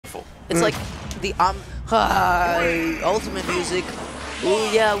It's like the ultimate music. Ooh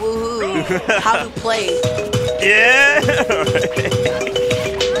yeah, woohoo! How to play? Yeah.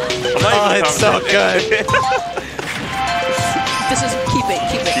 Oh, it's so good. This is keep it.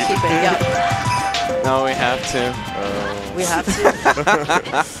 Yeah. No, we have to. We have to.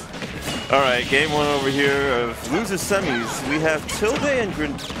 All right, game one over here of loser semis. We have Tilde and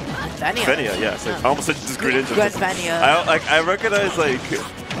Venia. Yes, I almost said just Greninja. Venia. I recognize like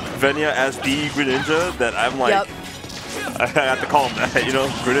Venia as the Greninja that I'm like. Yep. I have to call him that, you know,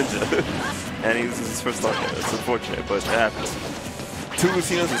 Greninja. And he's his first stock. It's unfortunate, but it happens. 2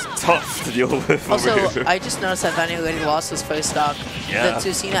 Lucinas is tough to deal with. Also, over here. I just noticed that Venia already lost his first stock. Yeah. The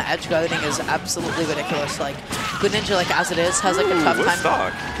Lucina edge guarding is absolutely ridiculous. Like, Greninja, like as it is, has like a tough what time.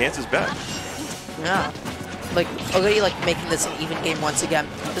 stock? Cancer's back. Yeah. Like, already like making this an even game once again.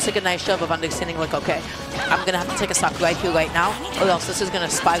 It's like a nice job of understanding, like, okay, I'm gonna have to take a stock right here, right now, or else this is gonna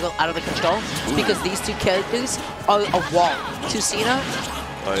spiral out of the control. Because these two characters are a wall. Lucina,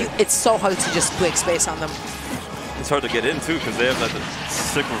 it's so hard to just break space on them. It's hard to get in too because they have that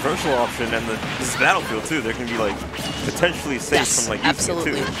sick reversal option and this battlefield too. They can be like potentially safe from like using it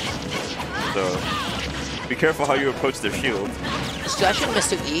too. So be careful how you approach their shield. Stretch and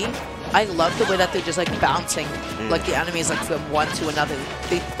Mr. E, I love the way that they're just like bouncing like the enemies like from one to another.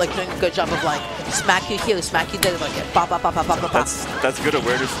 They like doing a good job of like smack you here, smack you there, like bop bop bop bop bop bop. That's good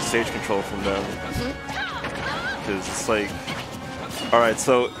awareness and stage control from them. Because it's like, all right,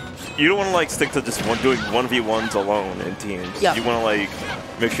 so you don't want to like stick to just doing 1v1s alone in teams. Yeah. You want to like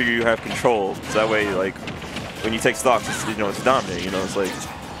make sure you have control. So that way, like when you take stocks, it's, you know, it's dominant. You know, it's like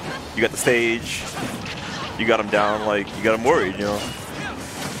you got the stage, you got them down, like you got them worried. You know.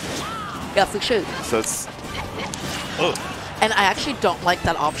 Yeah, for sure. So it's. And I actually don't like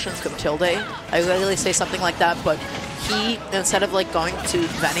that option from Tilde. I rarely say something like that, but he, instead of like going to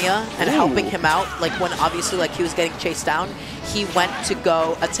Venia and helping him out, like when obviously like he was getting chased down, he went to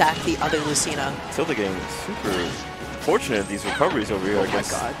go attack the other Lucina. Tilde game is super fortunate these recoveries over here. Oh I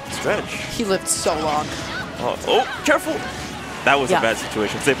guess. my god. Stretch. He lived so long. Oh, careful! That was a bad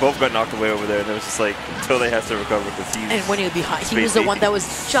situation. They both got knocked away over there, and it was just like Tilde has to recover because he's. And when he was behind, he was the one that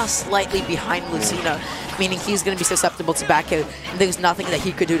was just slightly behind Lucina, meaning he's going to be susceptible to back air. And there's nothing that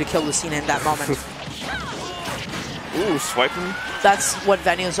he could do to kill Lucina in that moment. Ooh, swiping. That's what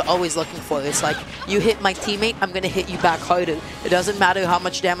Venia's always looking for. It's like, you hit my teammate, I'm going to hit you back harder. It doesn't matter how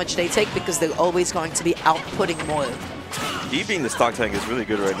much damage they take because they're always going to be outputting more. He being the stock tank is really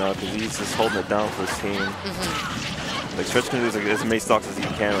good right now because he's just holding it down for his team. Like Stretch can do as many stocks as he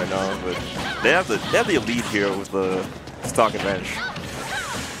can right now, but they have the lead here with the stock advantage.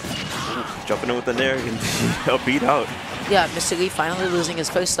 Ooh, jumping in with the nair and he'll beat out. Yeah, Mr. Lee finally losing his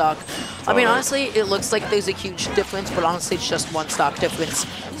first stock. I mean, honestly, it looks like there's a huge difference, but honestly, it's just one stock difference.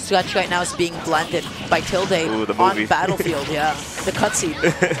 Stretch right now is being blended by Tilde on Battlefield, yeah. The cutscene.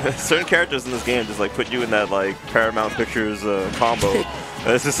 Certain characters in this game just like put you in that like Paramount Pictures combo. And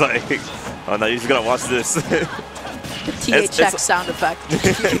it's just like, oh, now you just gotta watch this. The THX sound effect.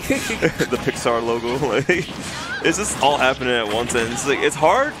 The Pixar logo. Like, it's just all happening at once, and it's like it's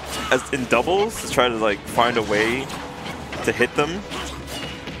hard as in doubles to try to like find a way to hit them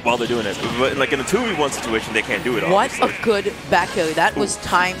while they're doing it. But like in a 2v1 situation, they can't do it. What a good back air. That was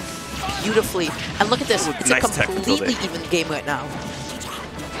timed beautifully. And look at this. It's nice a completely even game right now.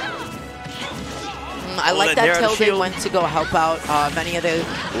 I like that Tilde went to go help out Venia there.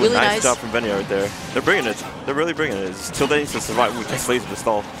 Really nice job from Venia right there. They're bringing it. They're really bringing it. Tilde needs to survive. Ooh, nice laser to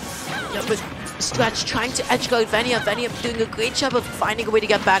stall. Yeah, but Stretch trying to edge guard Venia. Venia doing a great job of finding a way to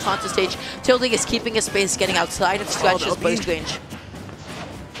get back onto stage. Tilde is keeping his space, getting outside of Stretch's burst range.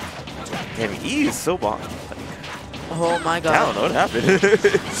 Damn, he is so bomb. Oh my god. I don't know what happened.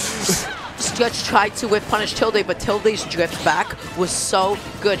 Stretch tried to whip punish Tilde, but Tilde's drift back was so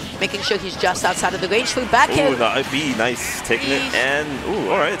good, making sure he's just outside of the range for back here. Ooh, the IB, nice, taking it, and ooh,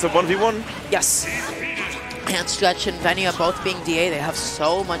 all right, it's a 1v1. Yes. And Stretch and Venia both being DA, they have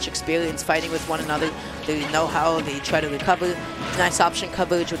so much experience fighting with one another. They know how they try to recover. Nice option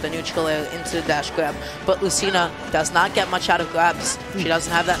coverage with the neutral air into the dash grab. But Lucina does not get much out of grabs. She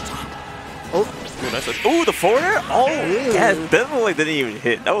doesn't have that. Oh. Ooh, nice. Ooh, the forward air? Oh, yeah, that one like didn't even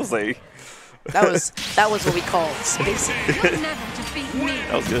hit. That was like. That was what we call spacing.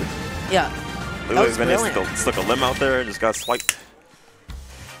 That was good. Yeah. Look at Venia stuck a limb out there and just got swiped.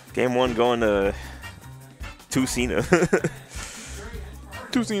 Game one going to Lucina.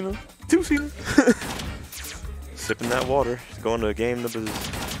 Lucina. Sipping that water. Going to game number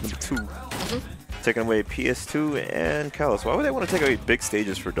 2. Taking away PS2 and Kalos. Why would they want to take away big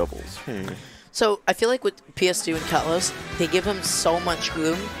stages for doubles? So I feel like with PS2 and Kalos, they give him so much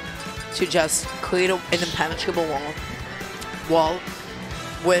room to just create an impenetrable wall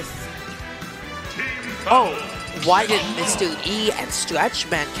with... Oh, why did Mr. E and Stretch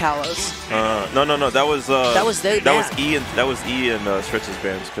ban Kalos? No. That was their ban. That was E and Stretch's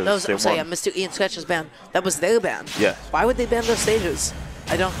bans because they won. Yeah, Mr. E and Stretch's ban. That was their ban. Yeah. Why would they ban those stages?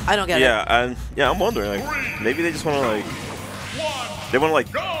 I don't get it. Yeah, I'm wondering, like, maybe they just want to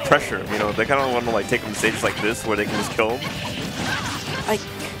like pressure him, you know? They kind of want to like take him to stages like this where they can just kill him.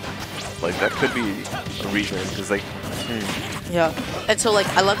 Like that could be a reason because like. Yeah, and so like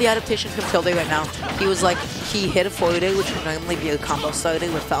I love the adaptation from Tilde right now. He was like he hit a forward air, which would normally be a combo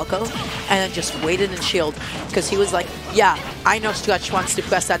starter with Falco, and then just waited and shield because he was like, yeah, I know Stretch wants to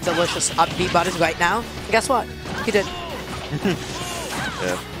press that delicious up B button right now. And guess what? He did.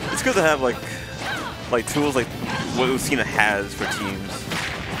 Yeah, it's good to have like tools like what Lucina has for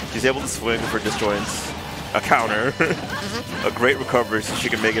teams. She's able to swing for disjoints, a counter, a great recovery so she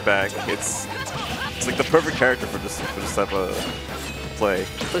can make it back. It's like the perfect character for this type of play.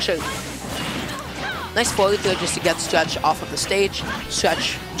 For sure. Nice forward throw just to get Stretch off of the stage.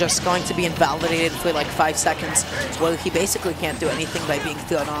 Stretch just going to be invalidated for like 5 seconds, where he basically can't do anything by being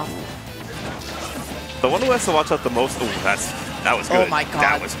thrown off. The one who has to watch out the most. Oh, that was good. Oh my god.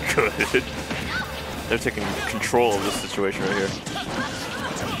 That was good. They're taking control of this situation right here.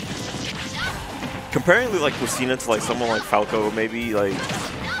 Comparing like Lucina to like someone like Falco, maybe like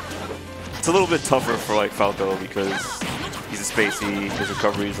it's a little bit tougher for like Falco because he's a spacey. His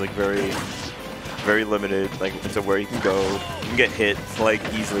recovery is like very limited, like into where he can go. You can get hit like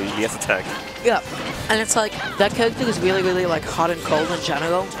easily. He has to tech. Yeah, and it's like that character is really like hot and cold in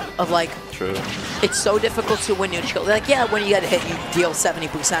general. Of like, true. It's so difficult to win neutral. Like yeah, when you get hit, you deal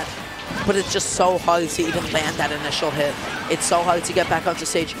 70%, but it's just so hard to even land that initial hit. It's so hard to get back onto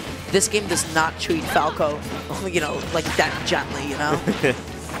stage. This game does not treat Falco, you know, like that gently, you know.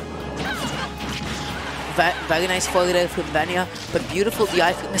 Very nice forward air from Venia, but beautiful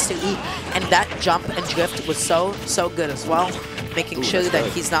DI from Mr. E. And that jump and drift was so good as well, making sure that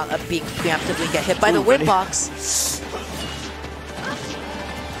he's not being preemptively get hit by the wind box.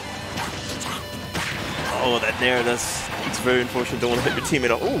 Oh, that nair, it's very unfortunate. Don't want to hit your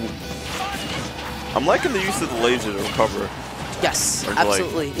teammate. Ooh. I'm liking the use of the laser to recover. Yes,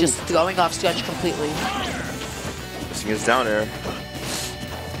 absolutely. Like, just throwing off Stretch completely. Missing his down air.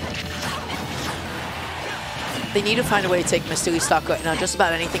 They need to find a way to take Mr. E stock right now. Just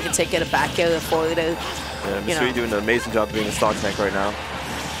about anything can take it, a back air, a forward air. Yeah, Mr. E doing an amazing job being a stock tank right now.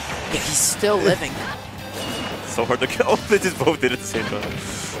 Yeah, he's still living. So hard to kill. They just both did it at the same time.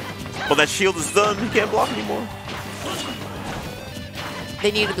 Well, that shield is done. He can't block anymore.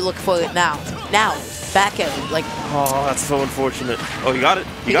 They need to be looking for it now. Now. Back air. Like. Oh, that's so unfortunate. Oh, he got it.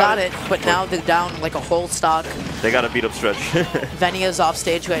 He got it. But now they're down like a whole stock. They got to beat up Stretch. Venia's off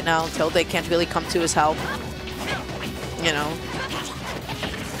stage right now. Tilde can't really come to his help. You know.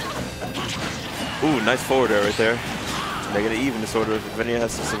 Ooh, nice forward air right there. Making it even, sort of. Venia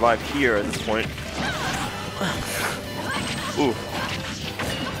has to survive here at this point. Ooh.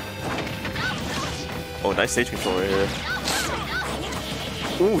 Oh, nice stage control right here.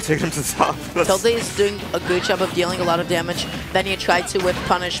 Ooh, taking him to the top. Tilde is doing a good job of dealing a lot of damage. Venia tried to whip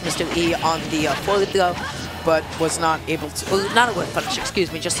punish Mr. E on the forward throw, but was not able to. Well, not a whip punish,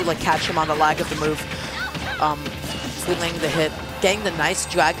 excuse me, just to like catch him on the lag of the move. Fleeing the hit, getting the nice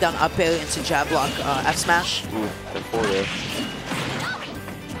drag down up air into jab block F smash. Ooh, that forward air.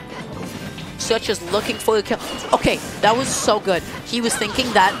 Stretch is looking for the kill. Okay, that was so good. He was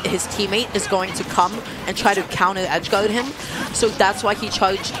thinking that his teammate is going to come and try to counter edge guard him, so that's why he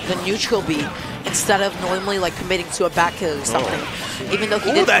charged the neutral B instead of normally like committing to a back kill or something. Even though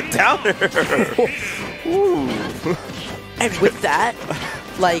he did that downer. Ooh. And with that,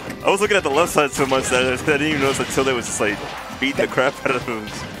 like I was looking at the left side so much that I didn't even notice until they was just like beat the crap out of him.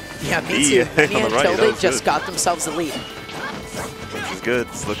 Yeah, me too. Me and Tilde just got themselves a lead. Which is good.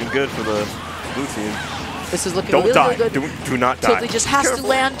 It's looking good for the blue team. This is looking really good. Do not die. Tilde just has to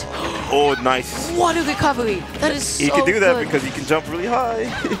land. Oh, nice. What a recovery. That is so He can do that good. because he can jump really high.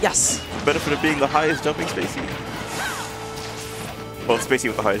 Yes. Benefit of being the highest jumping spacey. Well, spacey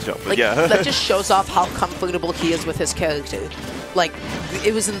with the highest jump, but like, yeah. That just shows off how comfortable he is with his character. Like,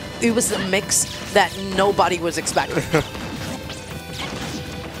 it was a mix that nobody was expecting.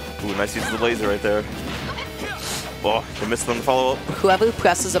 Ooh, nice use of the laser right there. Oh, they missed on the follow-up. Whoever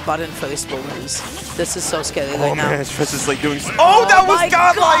presses a button first will lose. This is so scary right now. Oh man, Stretch is like doing... Oh, that was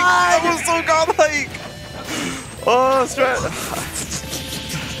godlike! God. That was so godlike! Oh, Stretch.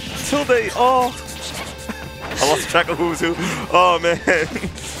 Tilde, oh. I lost track of who's who. Oh man.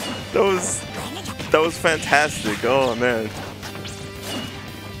 That was fantastic. Oh man.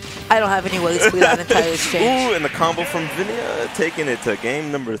 I don't have any words for that entire exchange. Ooh, and the combo from Venia, taking it to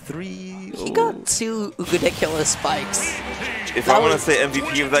game number 3. He got 2 ridiculous spikes. If I want to say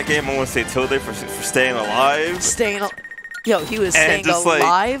MVP of that game, I want to say Tilde for staying alive. Yo, he was staying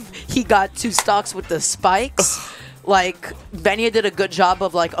alive. Like, he got 2 stocks with the spikes. Like, Venia did a good job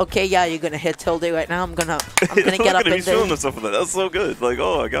of like, okay, yeah, you're gonna hit Tilde right now. I'm gonna get up in he's there. feeling himself with that. That's so good. Like,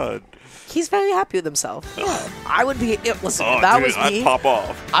 oh my god. He's very happy with himself. Yeah. I would be. Listen, oh, that dude, was me. I'd pop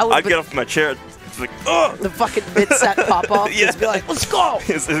off. I'd get off my chair. It's like, oh. The fucking mid-set pop off. Yeah. Just be like, let's go.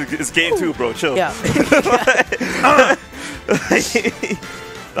 It's game 2, bro. Chill. Yeah. That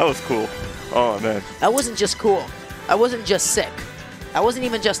was cool. Oh man. That wasn't just cool. That wasn't just sick. That wasn't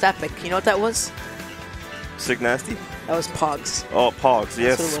even just epic. You know what that was? Sick nasty? That was Pogs. Oh, Pogs.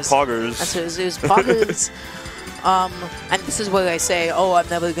 Yes, Poggers. That's what it was. Poggers. And this is what I say, oh, I'm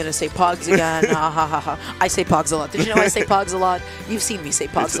never going to say Pogs again. I say Pogs a lot. Did you know I say Pogs a lot? You've seen me say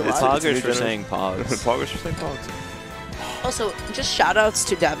Pogs a lot. Poggers for saying Pogs. Poggers for saying Pogs. Also, just shout-outs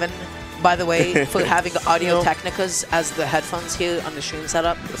to Devin, by the way, for having Audio Technicas as the headphones here on the stream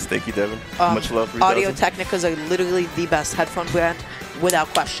setup. Yes, thank you, Devin. Much love. Audio Technicas are literally the best headphone brand, without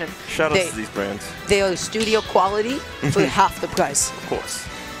question. Shout out to these brands. They are studio quality for half the price. Of course.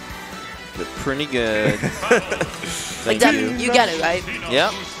 They're pretty good. Like Devin, you get it, right?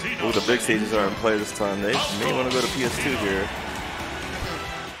 Yep. Oh, the big stages are in play this time. They may want to go to PS2 here.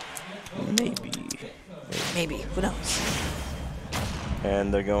 Maybe. Who knows?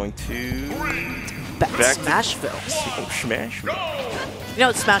 And they're going to back to Smashville. Oh, Smashville. You know,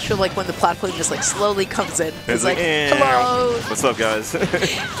 it's Smashville, like when the platform just like slowly comes in. It's like, hello. What's up, guys?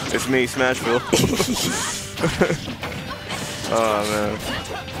 It's me, Smashville. Oh man.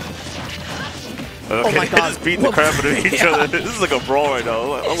 Okay, oh my god. They just beating the crap out of each other. This is like a brawl right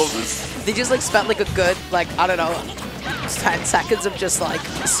now. I love this. They just like spent like a good, like, I don't know, 10 seconds of just like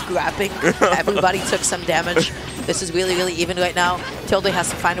scrapping. Everybody took some damage. This is really, really even right now. Tilde has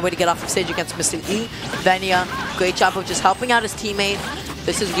to find a way to get off the stage against Mr. E. Venia, great job of just helping out his teammate.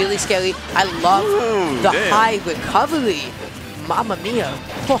 This is really scary. I love the high recovery. Mamma mia.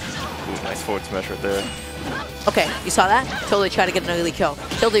 Oh. Ooh, nice forward smash right there. Okay, you saw that? Tilde tried to get an early kill.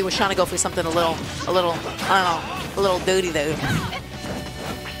 Tilde was trying to go for something a little, I don't know, a little dirty there.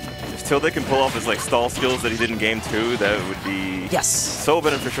 If Tilde can pull off his like stall skills that he did in game 2, that would be so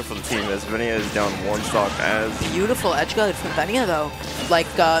beneficial for the team, as Venia is down 1 stock as... Beautiful edge guard from Venia though. Like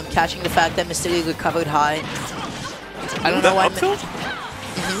catching the fact that Mr. E recovered high. I don't know why...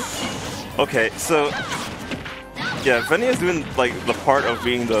 Okay, so... Yeah, Venia's doing like the part of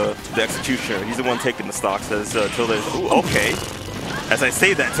being the executioner. He's the one taking the stocks as Tilde. Ooh, okay. As I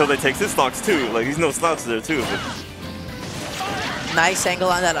say that, Tilde takes his stocks too. Like he's no slouch there too. But nice angle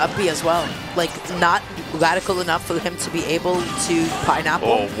on that up B as well. Like not radical enough for him to be able to pineapple.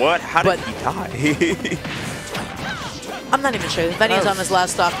 Oh, what? How did he die? I'm not even sure. Venia's on his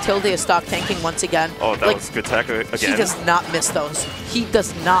last stock. Tilde is stock tanking once again. Oh, that was good tackle again. He does not miss those. He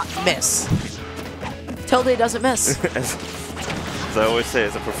does not miss. Tilde doesn't miss. As I always say,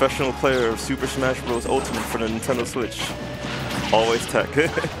 as a professional player of Super Smash Bros. Ultimate for the Nintendo Switch, always tech.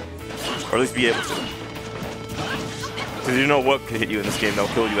 Or at least be able to. Because you know what could hit you in this game, they'll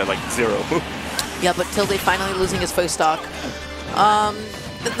kill you at like 0. Yeah, but Tilde finally losing his first stock.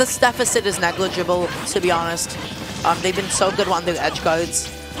 This deficit is negligible, to be honest. They've been so good on their edge guards.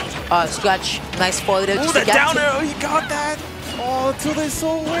 Scratch, nice forward edge. Ooh, that down arrow, he got that! Oh, Tilde's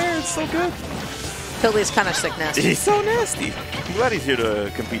so weird, so good. Tilde is kind of sick nasty. He's so nasty. I'm glad he's here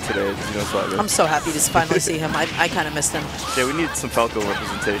to compete today at Xenosaga. I'm so happy to finally see him. I kind of missed him. Yeah, we need some Falco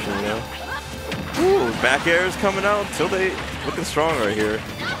representation, you know? Ooh, back air is coming out. Tilde looking strong right here.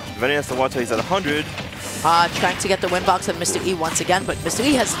 Venia has to watch how he's at 100. Trying to get the win box on Mr. E once again, but Mr.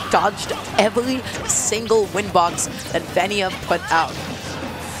 E has dodged every single win box that Venia put out.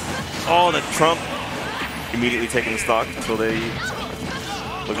 Oh, the Trump immediately taking the stock. Tilde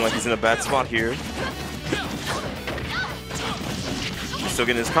looking like he's in a bad spot here. He's still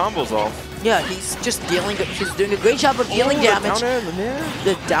getting his combos off. Yeah, he's just dealing. He's doing a great job of dealing damage.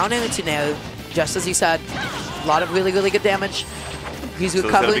 The down air to nair, just as he said, a lot of really, really good damage. He's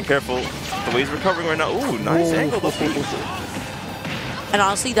recovering. So be careful the way he's recovering right now. Ooh, nice angle. And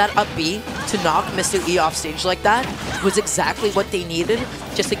honestly, that up B to knock Mr. E off stage like that was exactly what they needed,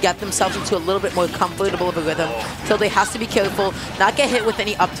 just to get themselves into a little bit more comfortable of a rhythm. Tilde has to be careful, not get hit with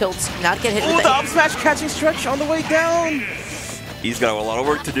any up tilts, not get hit with the up smash catching stretch on the way down. He's got a lot of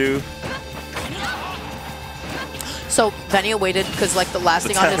work to do. So Venia waited because like the last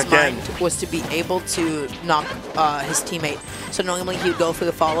thing on his mind was to be able to knock his teammate. So normally he would go for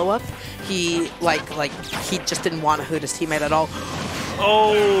the follow-up. He he just didn't want to hurt his teammate at all.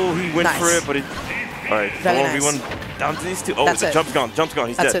 Oh, he went Nice. for it, but it. All right, Very 4v1 nice. down to these two. Oh, That's the it. jump's gone. Jump's gone.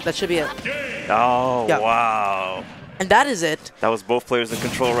 He's That's dead. it. That should be it. Oh, Yeah. wow. And that is it. That was both players in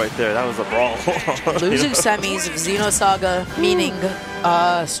control right there. That was a brawl. Losing semis of Xenosaga, meaning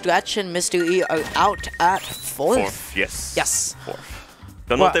Stretch and Mr. E are out at fourth. Yes. Yes. Fourth.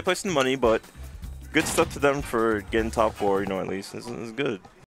 Don't know if they placed the money, but good stuff to them for getting top 4, you know, at least. This is good.